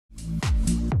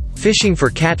Fishing for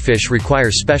catfish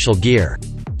requires special gear.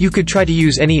 You could try to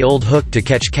use any old hook to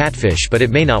catch catfish, but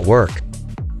it may not work.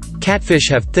 Catfish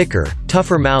have thicker,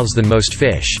 tougher mouths than most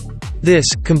fish.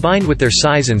 This, combined with their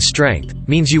size and strength,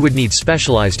 means you would need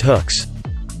specialized hooks.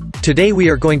 Today we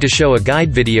are going to show a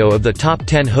guide video of the top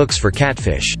 10 hooks for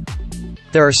catfish.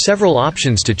 There are several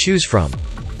options to choose from.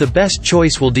 The best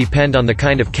choice will depend on the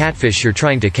kind of catfish you're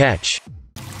trying to catch.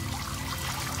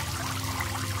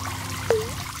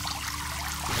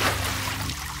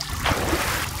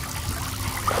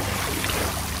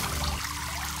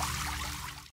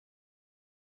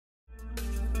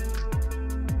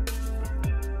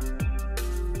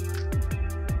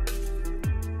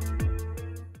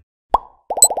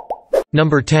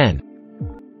 Number 10.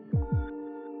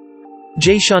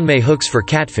 Jeishanmei hooks for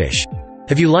catfish.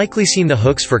 Have you likely seen the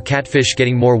hooks for catfish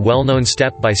getting more well-known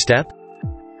step by step?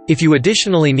 If you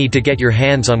additionally need to get your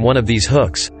hands on one of these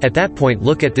hooks, at that point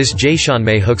look at this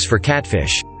Jeishanmei hooks for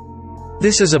catfish.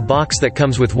 This is a box that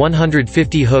comes with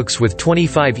 150 hooks with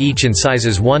 25 each in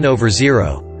sizes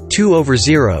 1/0,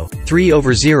 2/0,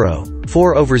 3/0,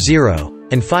 4/0,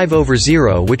 and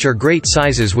 5/0, which are great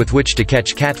sizes with which to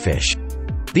catch catfish.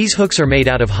 These hooks are made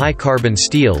out of high-carbon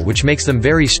steel, which makes them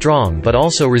very strong but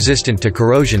also resistant to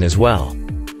corrosion as well.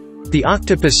 The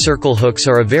octopus circle hooks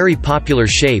are a very popular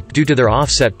shape due to their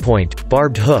offset point,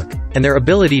 barbed hook, and their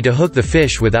ability to hook the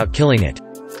fish without killing it.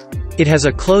 It has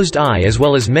a closed eye as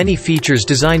well as many features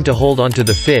designed to hold onto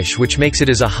the fish, which makes it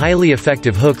as a highly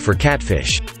effective hook for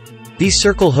catfish. These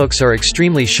circle hooks are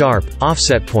extremely sharp,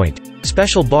 offset point.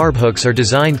 Special barb hooks are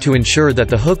designed to ensure that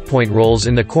the hook point rolls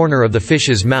in the corner of the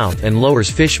fish's mouth and lowers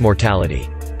fish mortality.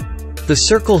 The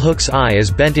circle hook's eye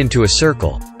is bent into a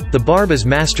circle. The barb is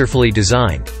masterfully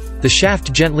designed. The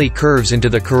shaft gently curves into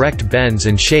the correct bends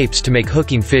and shapes to make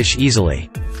hooking fish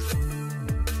easily.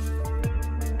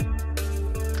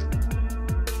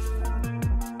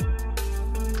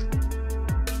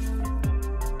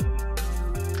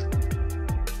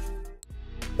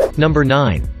 Number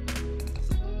 9.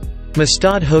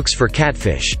 Mustad hooks for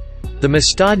catfish. The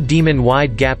Mustad Demon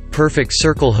Wide Gap Perfect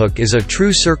Circle Hook is a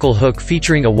true circle hook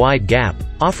featuring a wide gap,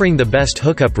 offering the best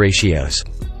hookup ratios.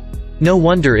 No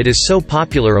wonder it is so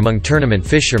popular among tournament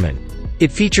fishermen.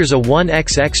 It features a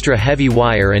 1x extra heavy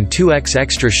wire and 2x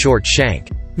extra short shank,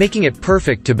 making it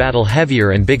perfect to battle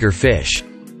heavier and bigger fish.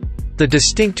 The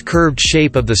distinct curved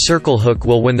shape of the circle hook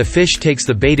will, when the fish takes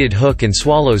the baited hook and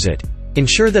swallows it,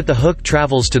 ensure that the hook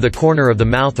travels to the corner of the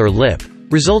mouth or lip,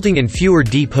 resulting in fewer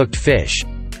deep-hooked fish.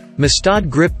 Mustad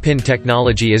grip pin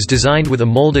technology is designed with a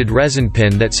molded resin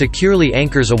pin that securely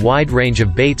anchors a wide range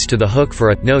of baits to the hook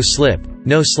for a no-slip,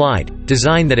 no-slide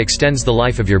design that extends the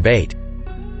life of your bait.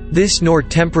 This Nor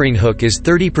tempering hook is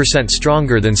 30%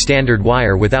 stronger than standard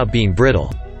wire without being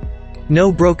brittle.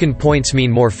 No broken points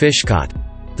mean more fish caught.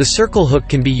 The circle hook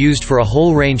can be used for a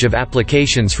whole range of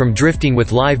applications, from drifting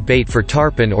with live bait for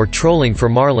tarpon or trolling for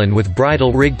marlin with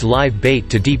bridle-rigged live bait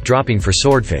to deep dropping for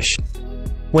swordfish.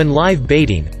 When live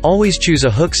baiting, always choose a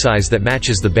hook size that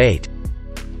matches the bait.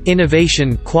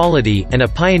 Innovation, quality, and a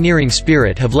pioneering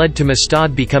spirit have led to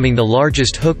Mustad becoming the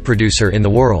largest hook producer in the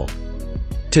world.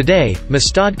 Today,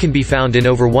 Mustad can be found in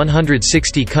over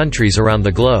 160 countries around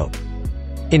the globe.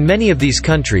 In many of these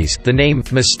countries, the name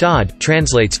Mustad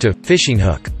translates to fishing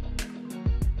hook.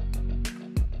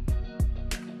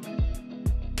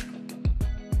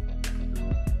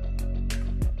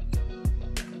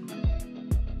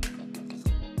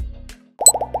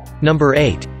 Number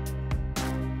 8.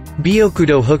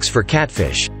 Byokudo hooks for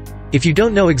catfish. If you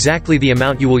don't know exactly the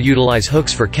amount you will utilize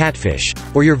hooks for catfish,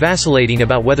 or you're vacillating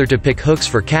about whether to pick hooks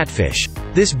for catfish,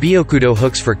 this Byokudo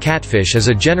hooks for catfish is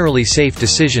a generally safe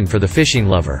decision for the fishing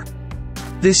lover.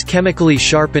 This chemically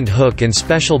sharpened hook and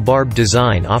special barb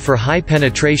design offer high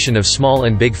penetration of small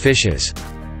and big fishes.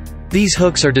 These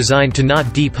hooks are designed to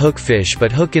not deep hook fish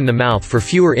but hook in the mouth for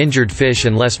fewer injured fish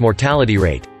and less mortality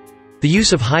rate. The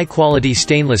use of high-quality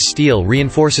stainless steel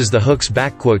reinforces the hook's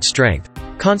strength,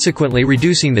 consequently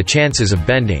reducing the chances of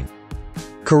bending.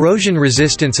 Corrosion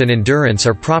resistance and endurance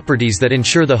are properties that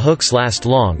ensure the hooks last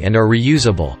long and are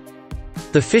reusable.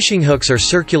 The fishing hooks are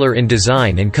circular in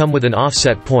design and come with an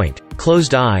offset point,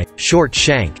 closed eye, short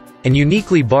shank, and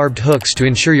uniquely barbed hooks to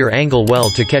ensure your angle well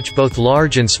to catch both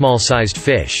large and small-sized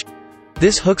fish.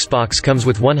 This hooks box comes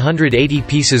with 180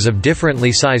 pieces of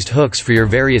differently sized hooks for your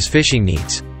various fishing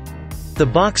needs. The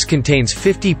box contains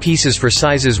 50 pieces for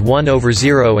sizes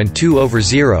 1/0 and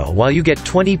 2/0, while you get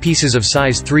 20 pieces of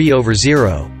size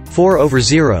 3/0,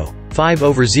 4/0,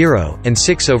 5/0, and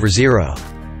 6/0.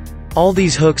 All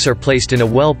these hooks are placed in a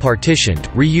well-partitioned,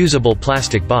 reusable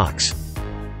plastic box.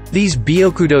 These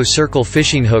Byokudo circle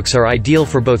fishing hooks are ideal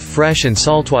for both fresh and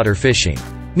saltwater fishing,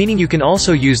 meaning you can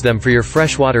also use them for your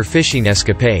freshwater fishing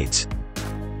escapades.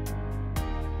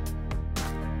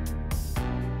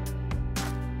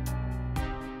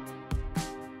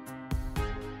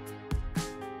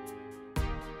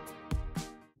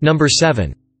 Number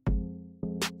 7.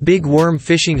 Big worm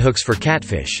fishing hooks for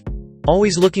catfish.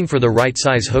 Always looking for the right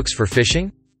size hooks for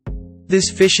fishing? This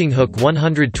fishing hook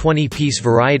 120-piece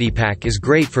variety pack is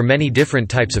great for many different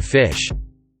types of fish.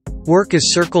 Work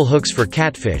as circle hooks for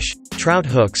catfish, trout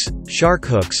hooks, shark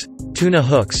hooks, tuna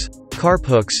hooks, carp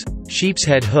hooks, sheep's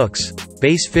head hooks,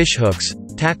 bass fish hooks,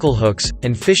 tackle hooks,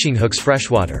 and fishing hooks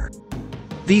freshwater.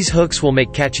 These hooks will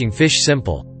make catching fish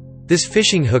simple. This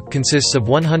fishing hook consists of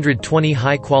 120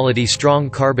 high-quality strong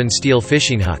carbon steel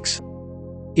fishing hooks.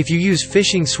 If you use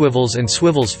fishing swivels and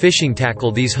swivels fishing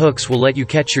tackle, these hooks will let you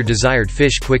catch your desired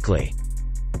fish quickly.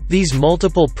 These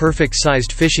multiple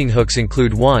perfect-sized fishing hooks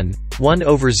include 1/0,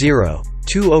 2/0,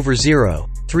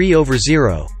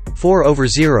 3/0,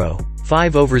 4/0,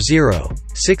 5/0,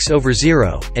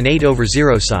 6/0, and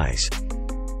 8/0 size.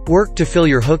 Work to fill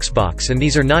your hooks box, and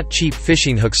these are not cheap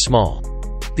fishing hooks small.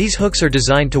 These hooks are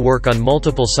designed to work on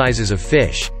multiple sizes of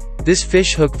fish. This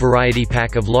fish hook variety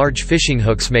pack of large fishing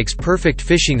hooks makes perfect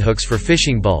fishing hooks for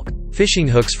fishing bulk, fishing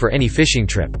hooks for any fishing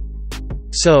trip.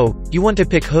 So, you want to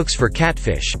pick hooks for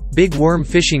catfish. Big worm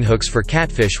fishing hooks for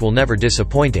catfish will never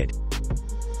disappoint it.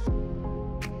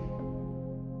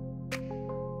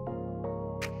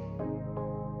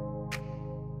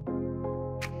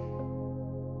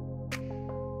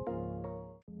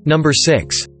 Number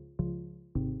 6.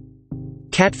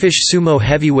 Catfish Sumo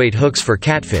heavyweight hooks for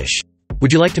catfish.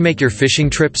 Would you like to make your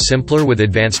fishing trips simpler with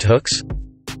advanced hooks?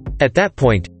 At that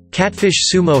point,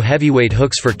 Catfish Sumo heavyweight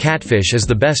hooks for catfish is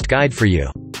the best guide for you.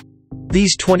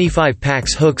 These 25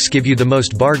 packs hooks give you the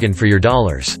most bargain for your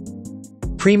dollars.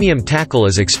 Premium tackle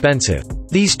is expensive.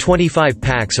 These 25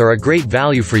 packs are a great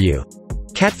value for you.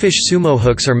 Catfish Sumo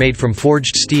hooks are made from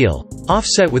forged steel,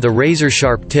 offset with a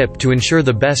razor-sharp tip to ensure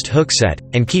the best hook set,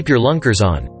 and keep your lunkers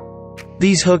on.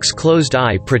 These hooks' closed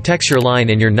eye protects your line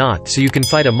and your knot so you can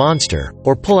fight a monster,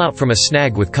 or pull out from a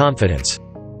snag with confidence.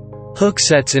 Hook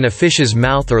sets in a fish's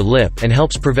mouth or lip and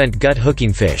helps prevent gut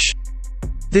hooking fish.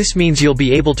 This means you'll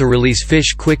be able to release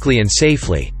fish quickly and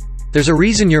safely. There's a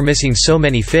reason you're missing so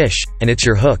many fish, and it's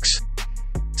your hooks.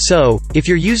 So, if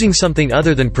you're using something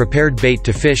other than prepared bait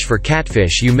to fish for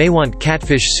catfish, you may want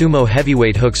Catfish Sumo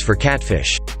heavyweight hooks for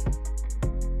catfish.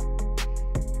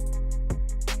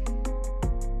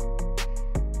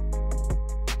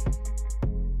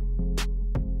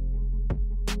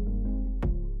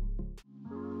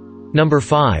 Number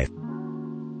 5.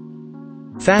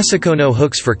 Fasakono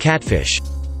hooks for catfish.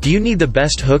 Do you need the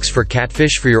best hooks for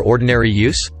catfish for your ordinary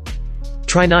use?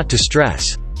 Try not to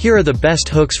stress. Here are the best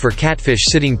hooks for catfish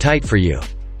sitting tight for you.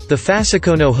 The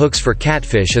Fasakono hooks for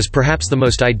catfish is perhaps the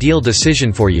most ideal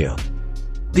decision for you.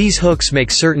 These hooks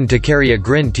make certain to carry a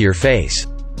grin to your face.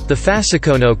 The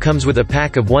Fasakono comes with a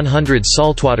pack of 100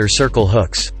 saltwater circle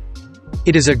hooks.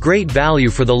 It is a great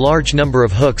value for the large number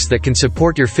of hooks that can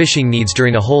support your fishing needs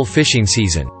during a whole fishing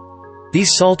season.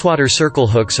 These saltwater circle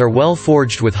hooks are well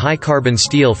forged with high carbon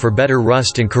steel for better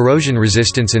rust and corrosion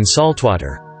resistance in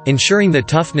saltwater, ensuring the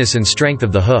toughness and strength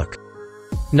of the hook.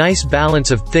 Nice balance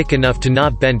of thick enough to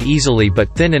not bend easily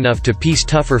but thin enough to piece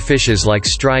tougher fishes like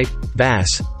stripe,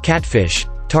 bass, catfish,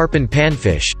 tarpon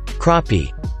panfish,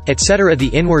 crappie, etc. The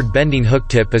inward bending hook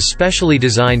tip is specially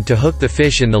designed to hook the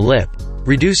fish in the lip,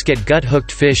 reduce gut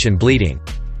hooked fish and bleeding.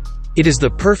 It is the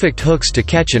perfect hooks to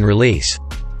catch and release.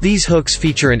 These hooks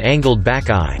feature an angled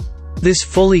back eye. This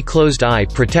fully closed eye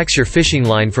protects your fishing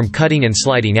line from cutting and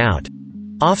sliding out.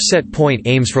 Offset point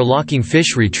aims for locking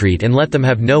fish retreat and let them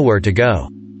have nowhere to go.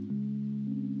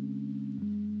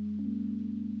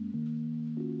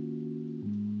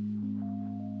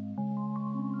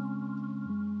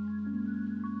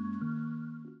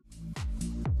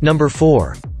 Number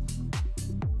 4.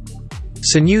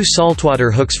 Sinew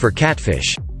saltwater hooks for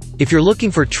catfish. If you're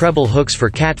looking for treble hooks for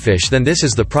catfish, then this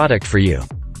is the product for you.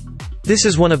 This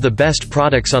is one of the best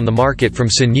products on the market from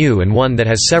Sinew and one that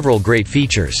has several great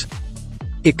features.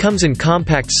 It comes in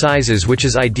compact sizes, which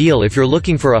is ideal if you're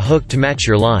looking for a hook to match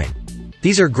your line.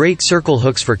 These are great circle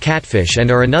hooks for catfish and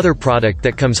are another product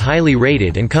that comes highly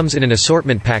rated and comes in an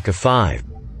assortment pack of 5.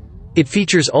 It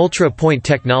features ultra-point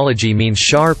technology, means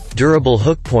sharp, durable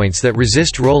hook points that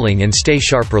resist rolling and stay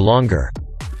sharper longer.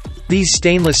 These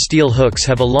stainless steel hooks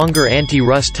have a longer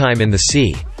anti-rust time in the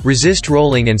sea, resist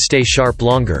rolling and stay sharp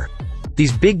longer.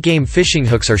 These big game fishing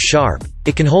hooks are sharp.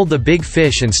 It can hold the big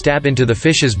fish and stab into the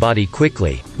fish's body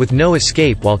quickly, with no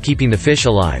escape while keeping the fish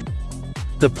alive.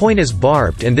 The point is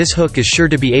barbed and this hook is sure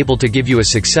to be able to give you a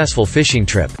successful fishing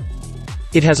trip.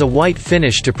 It has a white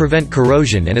finish to prevent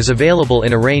corrosion and is available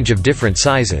in a range of different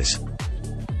sizes.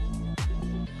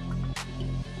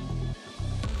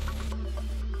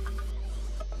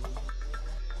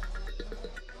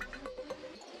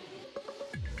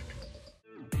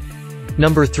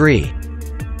 Number 3.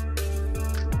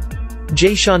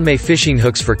 J-Shanmei fishing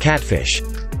hooks for catfish.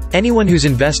 Anyone who's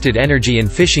invested energy in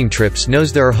fishing trips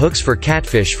knows there are hooks for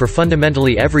catfish for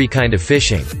fundamentally every kind of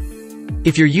fishing.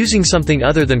 If you're using something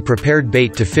other than prepared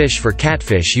bait to fish for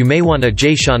catfish, you may want a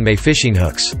J-Shanmei fishing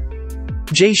hooks.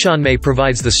 J-Shanmei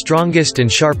provides the strongest and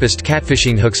sharpest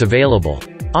catfishing hooks available,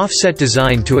 offset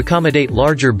designed to accommodate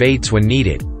larger baits when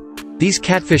needed. These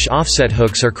catfish offset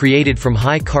hooks are created from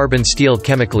high-carbon steel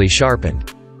chemically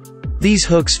sharpened. These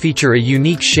hooks feature a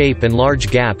unique shape and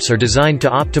large gaps are designed to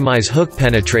optimize hook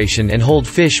penetration and hold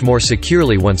fish more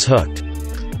securely once hooked.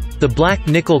 The black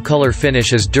nickel color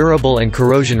finish is durable and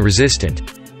corrosion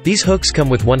resistant. These hooks come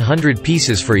with 100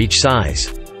 pieces for each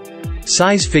size.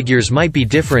 Size figures might be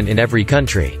different in every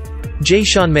country.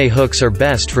 J-Shanmei hooks are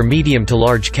best for medium to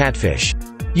large catfish.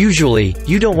 Usually,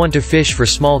 you don't want to fish for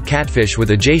small catfish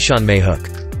with a J-Shanmei hook.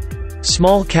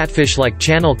 Small catfish like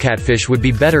channel catfish would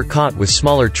be better caught with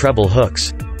smaller treble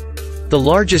hooks. The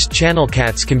largest channel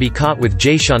cats can be caught with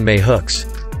J-Shanmei hooks.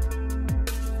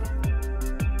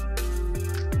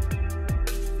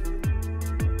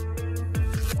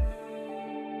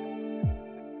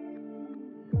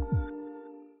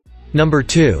 Number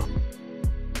 2.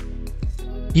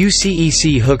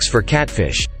 UCEC hooks for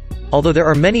catfish. Although there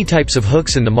are many types of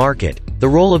hooks in the market, the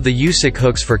role of the UCEC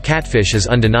hooks for catfish is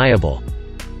undeniable.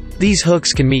 These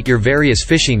hooks can meet your various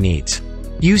fishing needs.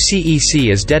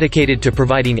 UCEC is dedicated to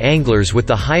providing anglers with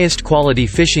the highest quality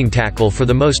fishing tackle for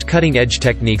the most cutting-edge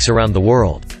techniques around the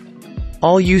world.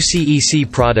 All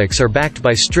UCEC products are backed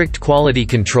by strict quality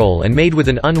control and made with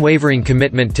an unwavering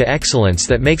commitment to excellence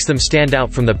that makes them stand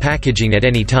out from the packaging at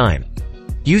any time.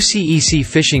 UCEC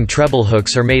fishing treble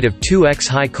hooks are made of 2X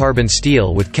high-carbon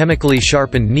steel with chemically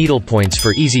sharpened needle points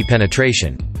for easy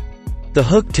penetration. The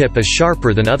hook tip is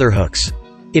sharper than other hooks.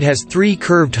 It has 3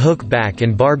 curved hook back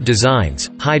and barbed designs,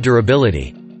 high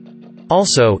durability.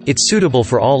 Also, it's suitable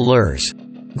for all lures.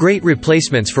 Great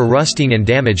replacements for rusting and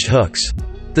damaged hooks.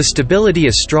 The stability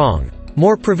is strong,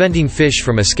 more preventing fish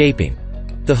from escaping.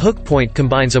 The hook point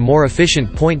combines a more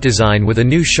efficient point design with a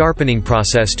new sharpening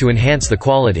process to enhance the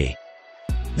quality.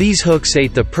 These hooks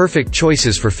ate the perfect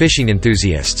choices for fishing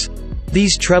enthusiasts.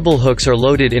 These treble hooks are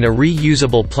loaded in a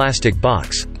reusable plastic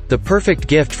box, the perfect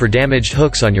gift for damaged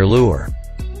hooks on your lure.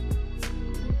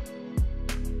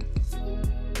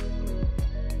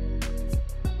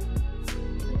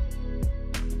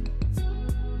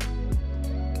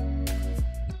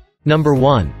 Number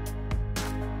 1.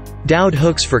 Dowd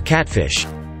hooks for catfish.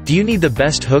 Do you need the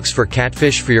best hooks for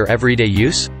catfish for your everyday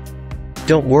use?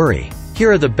 Don't worry.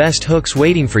 Here are the best hooks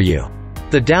waiting for you.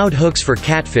 The Dowd hooks for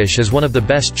catfish is one of the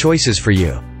best choices for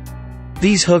you.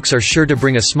 These hooks are sure to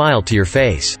bring a smile to your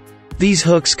face. These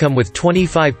hooks come with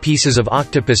 25 pieces of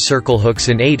octopus circle hooks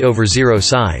in 8/0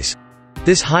 size.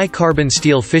 This high-carbon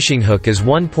steel fishing hook is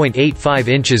 1.85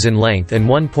 inches in length and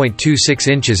 1.26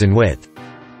 inches in width.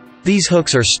 These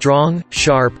hooks are strong,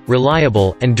 sharp,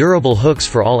 reliable, and durable hooks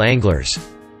for all anglers.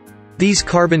 These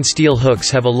carbon steel hooks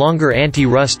have a longer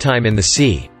anti-rust time in the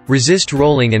sea, resist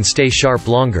rolling and stay sharp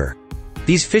longer.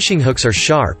 These fishing hooks are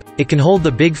sharp, it can hold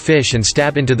the big fish and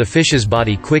stab into the fish's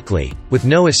body quickly, with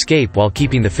no escape while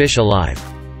keeping the fish alive.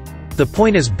 The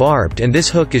point is barbed and this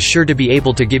hook is sure to be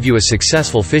able to give you a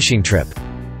successful fishing trip.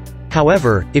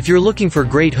 However, if you're looking for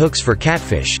great hooks for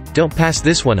catfish, don't pass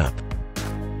this one up.